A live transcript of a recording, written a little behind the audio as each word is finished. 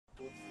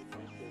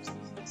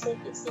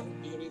function is in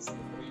theories in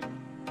the brain.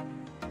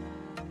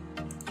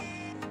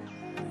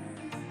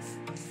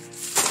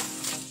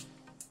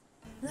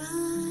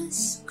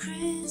 Last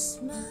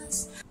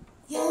Christmas,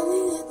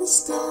 yelling at the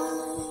sky.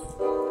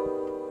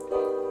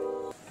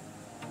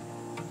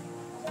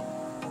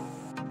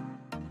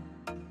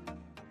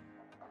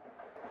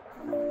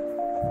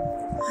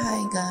 Hi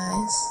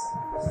guys,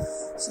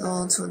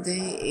 so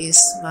today is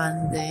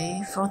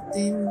Monday,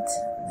 14th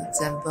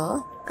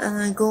December, and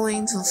I'm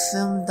going to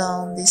film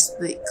down this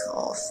week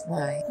of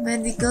my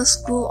medical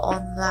school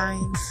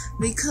online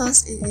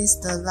because it is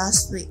the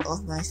last week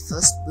of my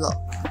first block.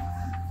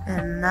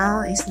 And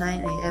now it's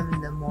 9 a.m.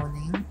 in the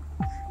morning,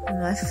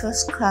 and my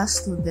first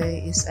class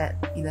today is at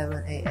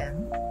 11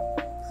 a.m.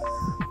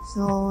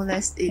 So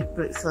let's eat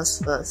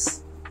breakfast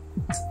first.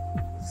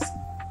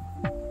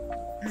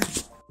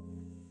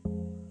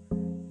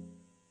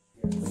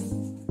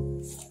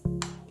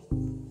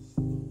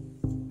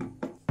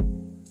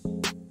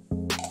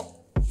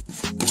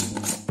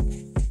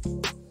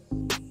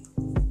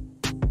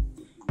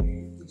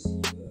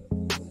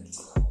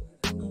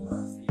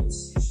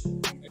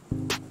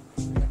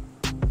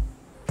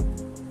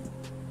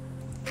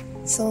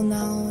 So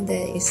now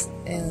there is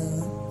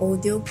an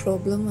audio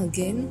problem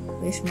again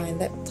with my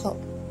laptop.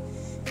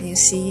 You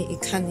see,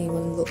 it can't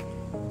even look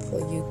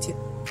for YouTube,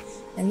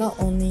 and not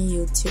only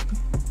YouTube,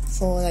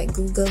 for like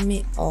Google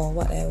Meet or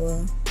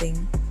whatever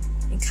thing,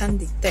 it can't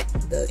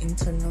detect the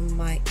internal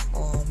mic,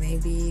 or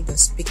maybe the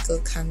speaker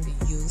can't be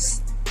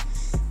used.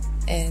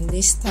 And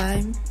this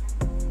time,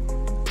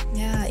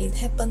 yeah, it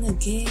happened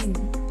again,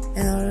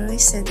 and I already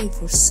sent it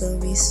for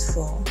service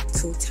for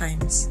 2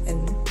 times,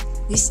 and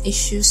this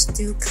issue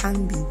still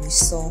can't be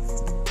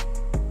resolved.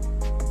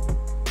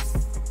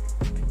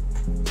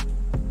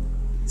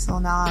 So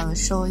now I will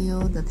show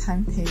you the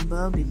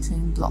timetable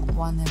between block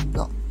 1 and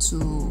block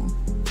 2.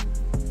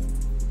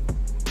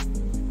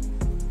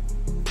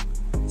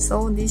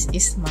 So this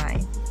is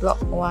my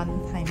block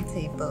 1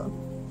 timetable.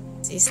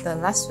 This is the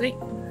last week,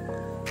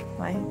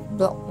 my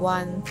block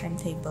 1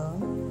 timetable.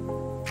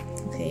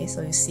 Okay,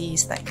 so you see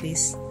it's like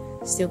this.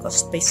 Still got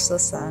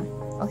spaces.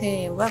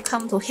 Okay,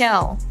 welcome to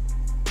hell.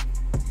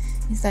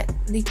 It's like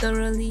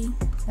literally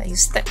like you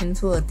step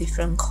into a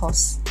different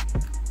course.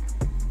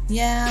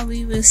 Yeah,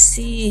 we will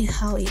see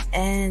how it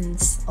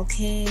ends,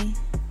 okay? You're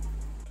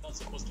not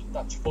supposed to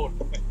touch phone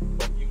for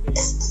few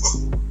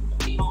days.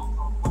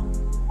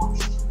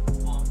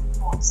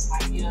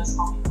 Ideas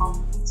how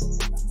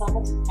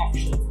affirmative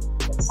action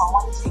that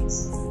someone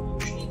takes,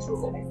 usually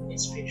through an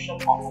administration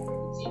or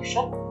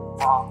application,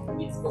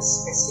 with the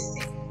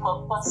specific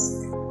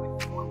purpose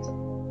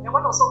and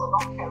one also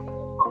along carrying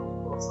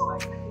a so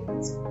like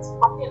it's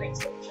probably an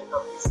extension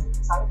of this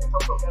scientific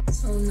program.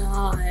 So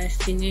now I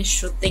finished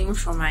shooting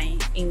for my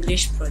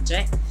English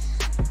project,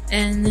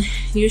 and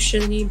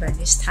usually by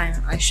this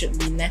time I should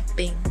be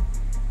napping,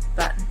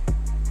 but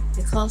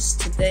because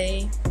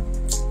today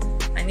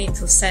I need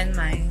to send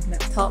my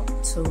laptop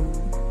to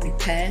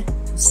repair,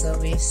 to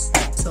service,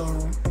 so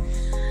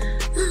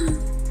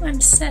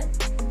I'm sad.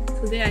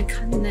 Today I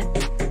can't nap.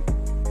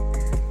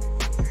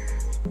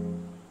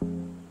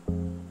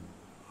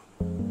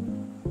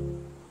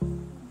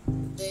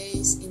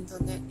 Today's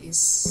internet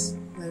is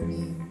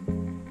very,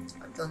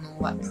 I don't know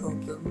what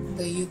problem.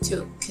 The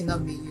YouTube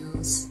cannot be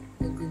used.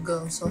 The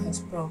Google also has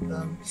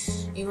problem.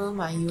 Even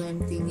my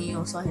UM thingy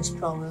also has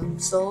problem.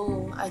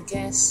 So I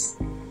guess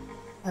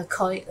I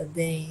call it a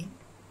day.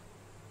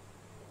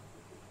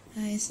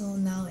 Hi, so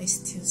now it's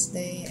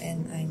Tuesday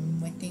and I'm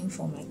waiting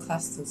for my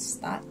class to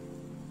start.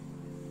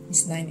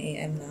 It's 9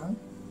 a.m. now.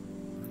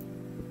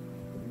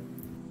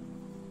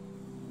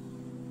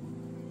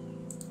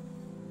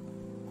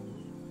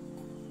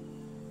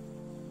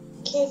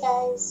 Okay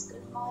guys,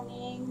 good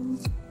morning.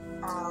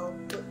 I'll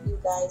put you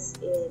guys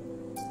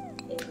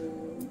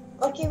in.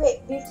 Okay,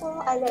 wait,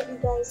 before I let you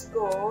guys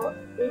go,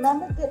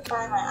 remember the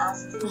time I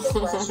asked you the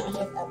question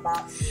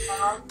about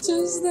how to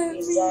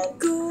present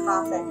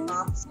half and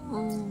half?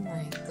 Oh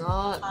my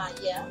god.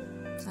 Yeah.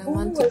 I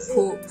want to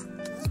poop.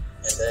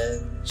 And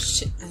then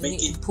Shit, I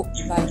make need it to poop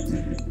you back.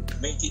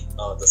 make it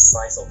the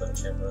size of the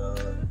camera.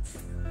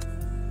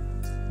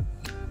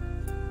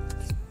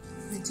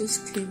 I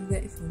just came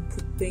back from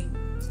pooping.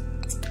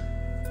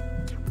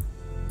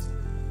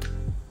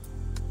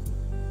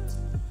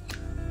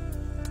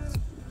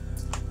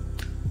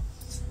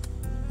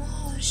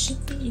 Oh,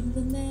 shitty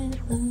internet.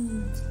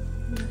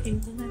 The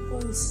internet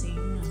不行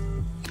啊.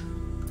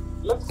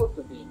 Let's go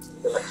to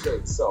the lecture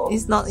itself.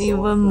 It's not So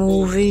even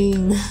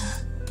moving.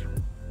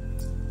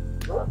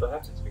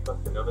 Perhaps it's because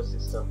the nervous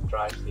system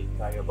drives the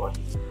entire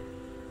body.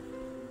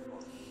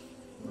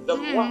 The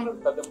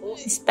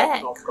most It's back.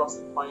 important, of course,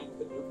 you find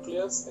the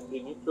nucleus, and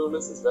the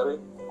nucleus is very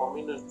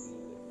prominent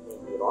in the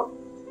neuron.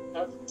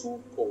 Have 2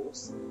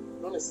 poles,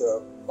 known as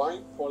a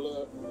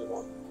bipolar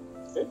neuron.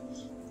 Okay.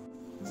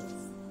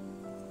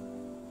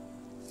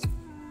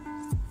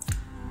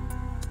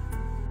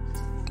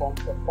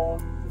 Forms the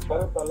pons, the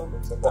cerebellum,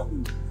 etc.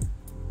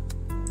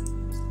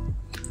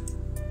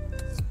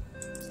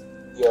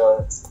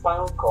 Your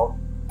spinal cord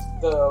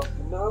the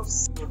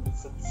nerves in a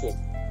different shape.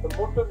 The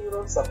motor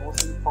neurons are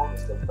mostly found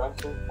in the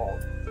ventral horn.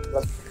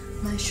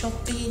 My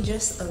Shopee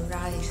just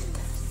arrived.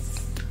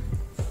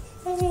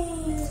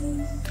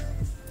 Hey.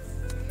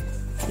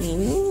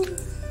 Hello.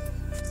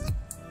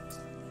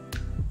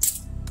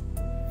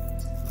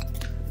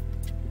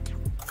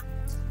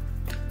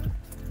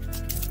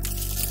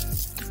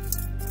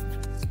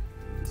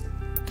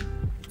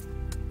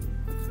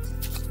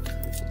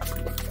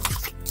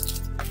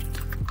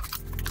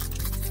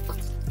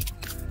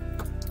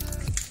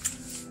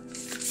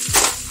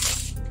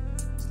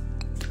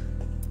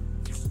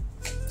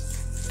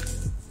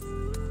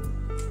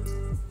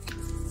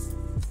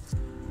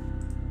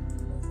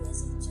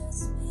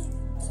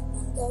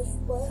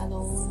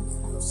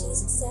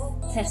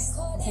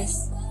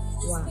 Test.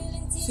 1,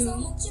 2,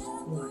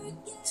 1,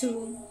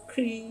 2,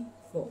 3,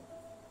 4.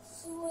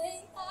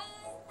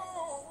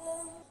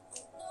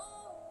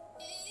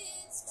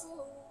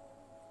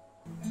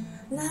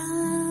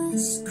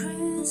 Last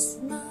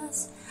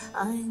Christmas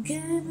I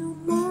gave you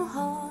my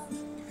heart,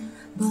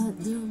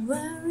 but the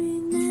very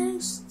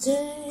next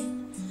day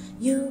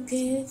you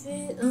gave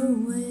it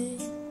away.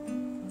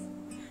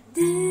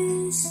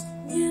 This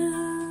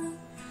year,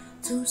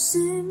 to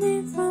save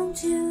me from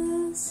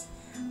tears,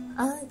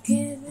 I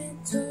give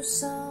it to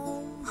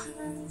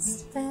someone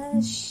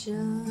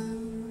special.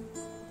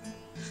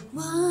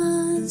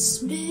 Once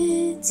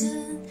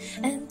bitten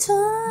and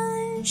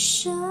twice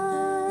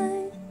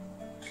shy,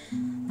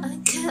 I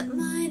kept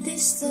my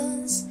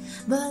distance,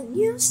 but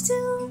you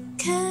still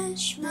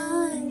catch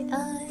my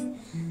eye.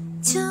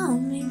 Tell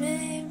me,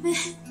 baby,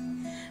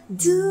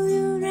 do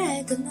you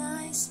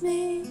recognize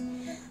me?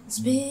 It's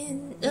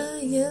been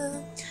a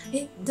year,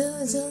 it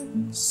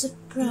doesn't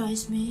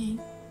surprise me.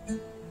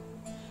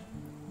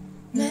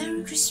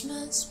 Merry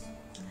Christmas,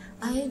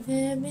 I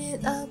wrap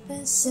it up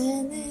and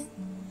send it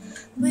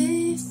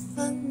with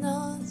a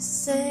note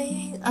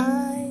saying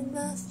I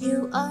love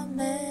you, I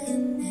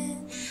meant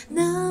it.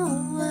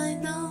 Now I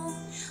know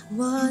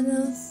what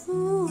a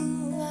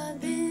fool I've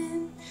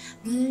been.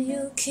 Will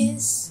you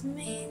kiss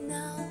me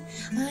now?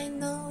 I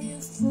know you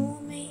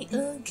fool me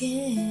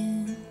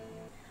again.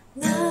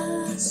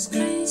 Last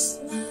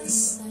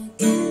Christmas I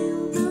gave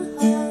you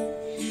my heart,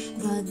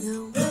 but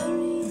the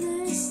very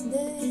next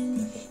day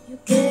you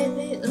gave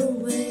it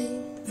away.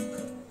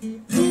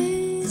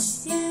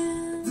 This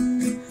year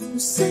you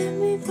saved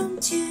me from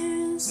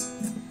tears,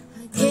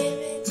 I gave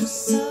it to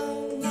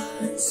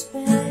someone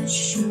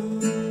special.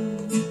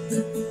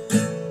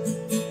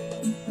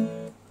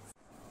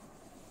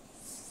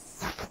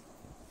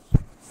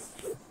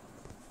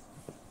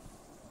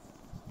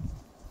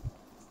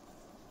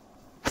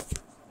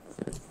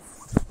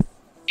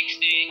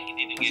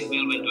 Get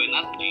well went to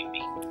another GP.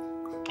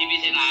 GP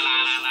said,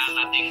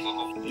 nothing go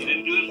home. He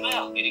didn't do it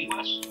well, getting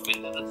worse. Went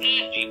to the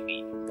third GP.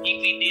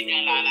 GP did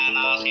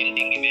same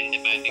thing, even the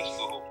antibiotics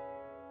go home.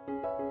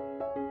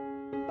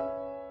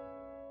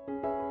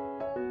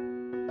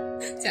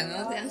 Chẳng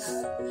có thế ăn.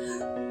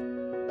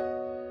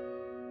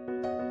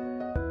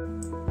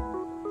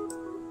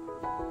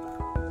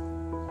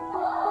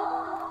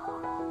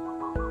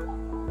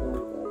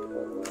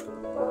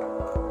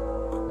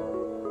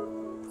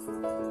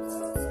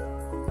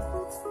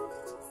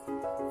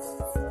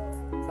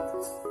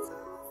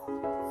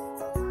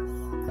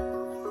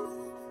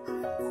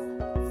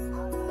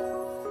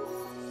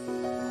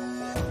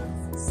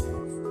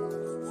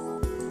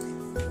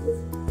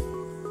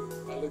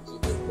 Allergy,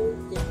 the whole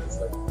thing is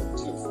like a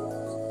tube.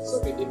 So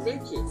we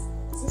imagine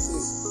this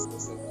is the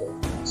center.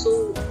 So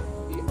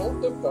the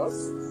outer part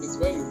is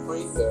where you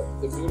find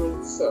the mural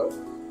itself,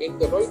 and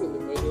the right in the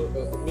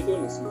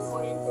middle is you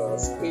find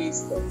space.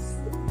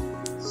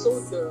 So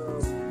the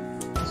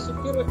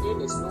superior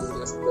end is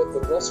known as the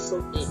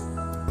rostral end.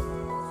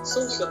 So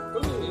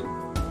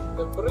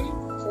the brain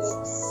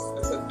forms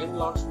as an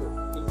enlargement.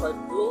 If I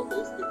blow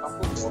this, the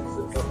upper portion,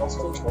 the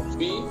rostral portion,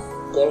 B,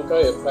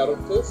 Golgi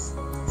apparatus,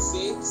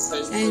 C,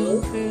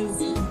 central,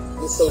 D,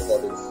 missile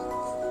bodies.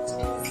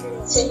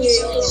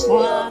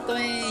 Wow, 对。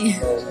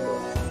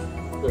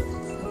 Good.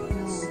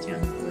 我讲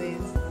对了。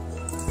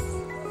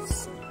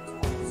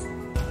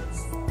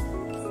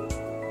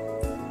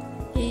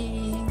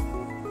Yay!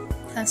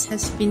 Class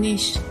has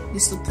finished.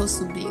 It's supposed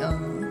to be a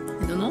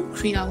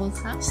 3-hour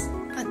class,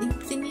 but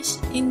it finished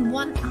in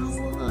 1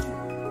 hour.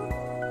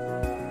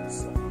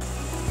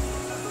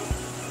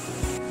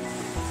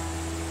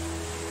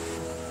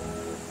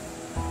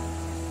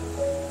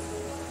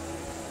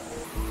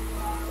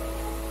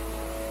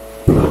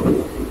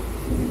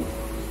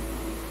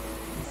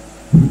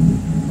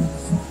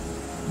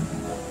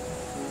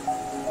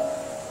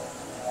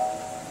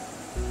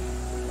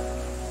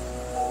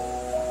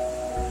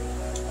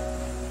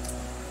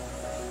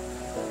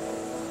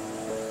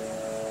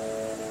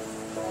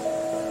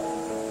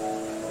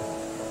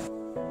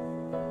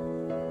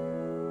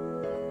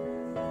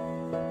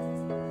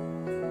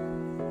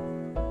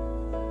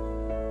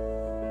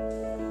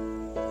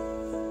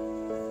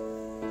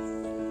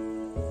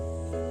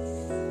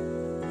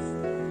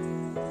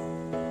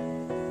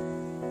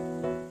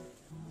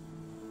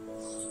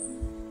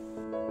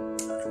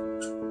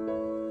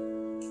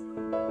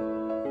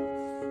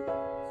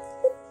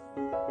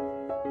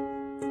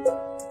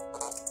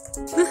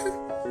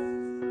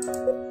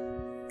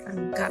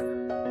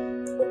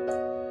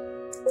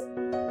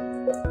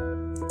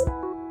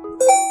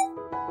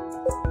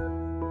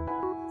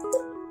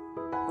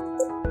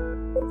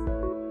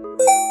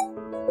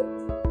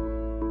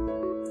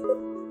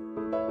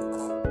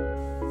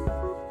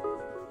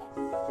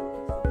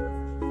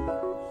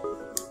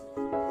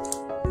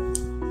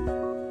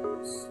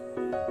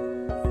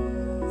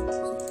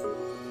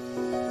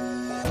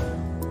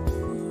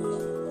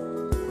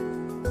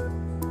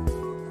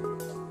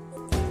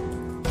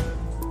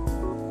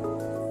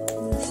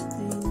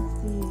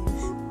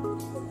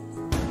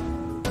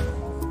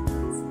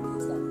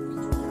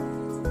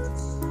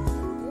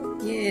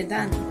 Okay,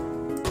 done.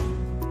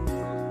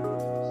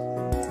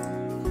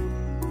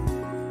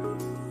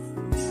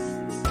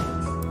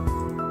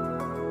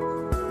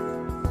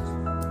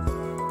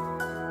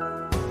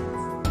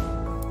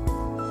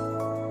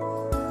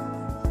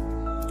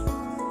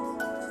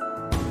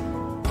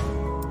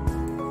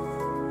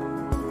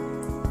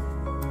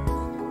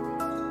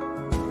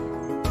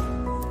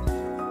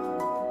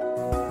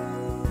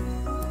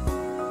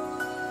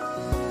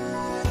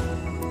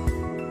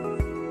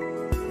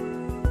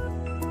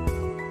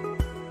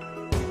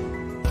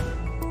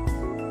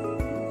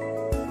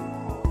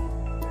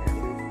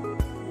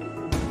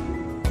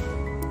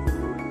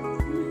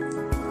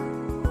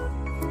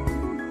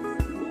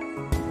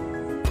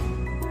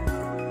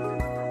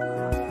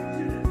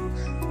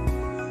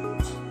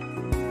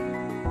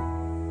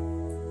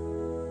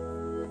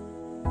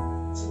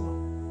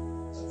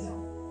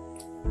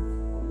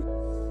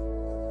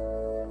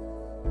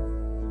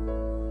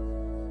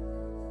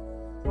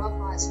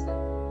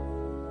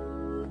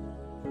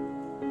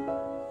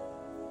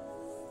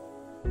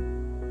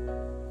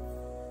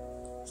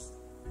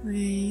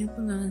喂，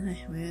不能，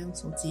我要用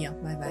手机啊，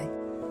拜拜。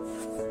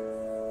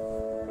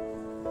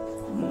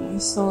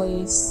So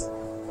it's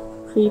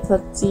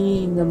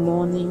 3:30 in the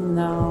morning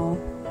now,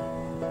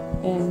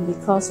 and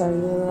because I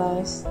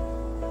realized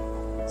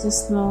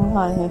just now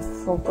I have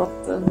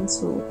forgotten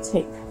to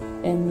take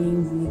any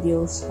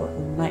videos for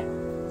the night,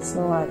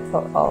 so I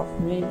thought of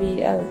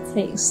maybe I'll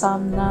take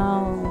some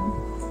now,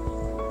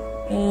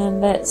 and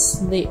let's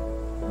sleep.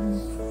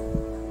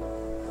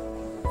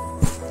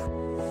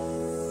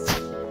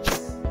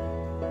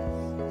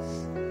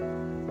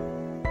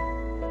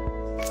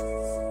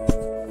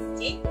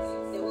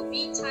 There will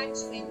be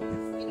times when,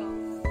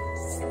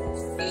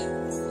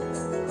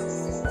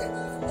 consistent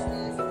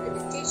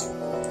implementation.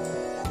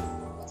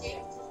 Okay,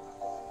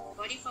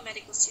 body for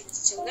medical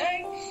students to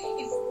learn.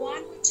 If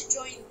one were to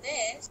join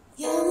this,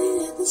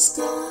 Yelling at the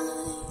sky,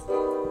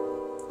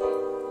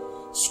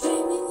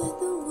 screaming at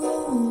the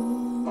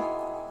world,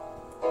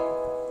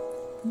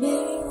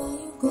 baby, where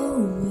you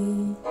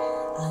going?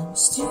 I'm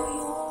still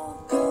your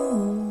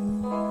girl.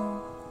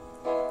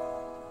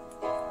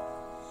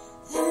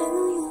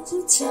 Hanging on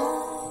too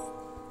tight,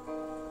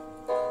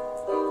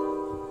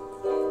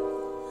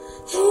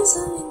 hands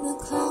are in the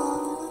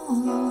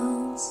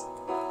clouds.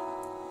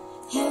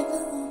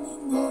 Heaven only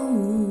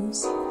knows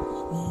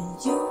where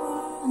you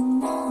are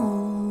now.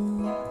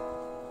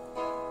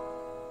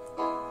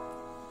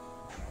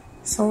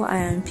 So I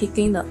am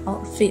picking the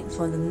outfit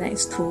for the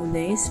next 2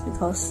 days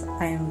because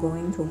I am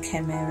going to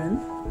Cameron.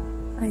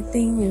 I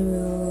think it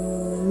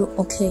will look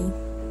okay.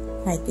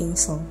 I think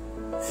so.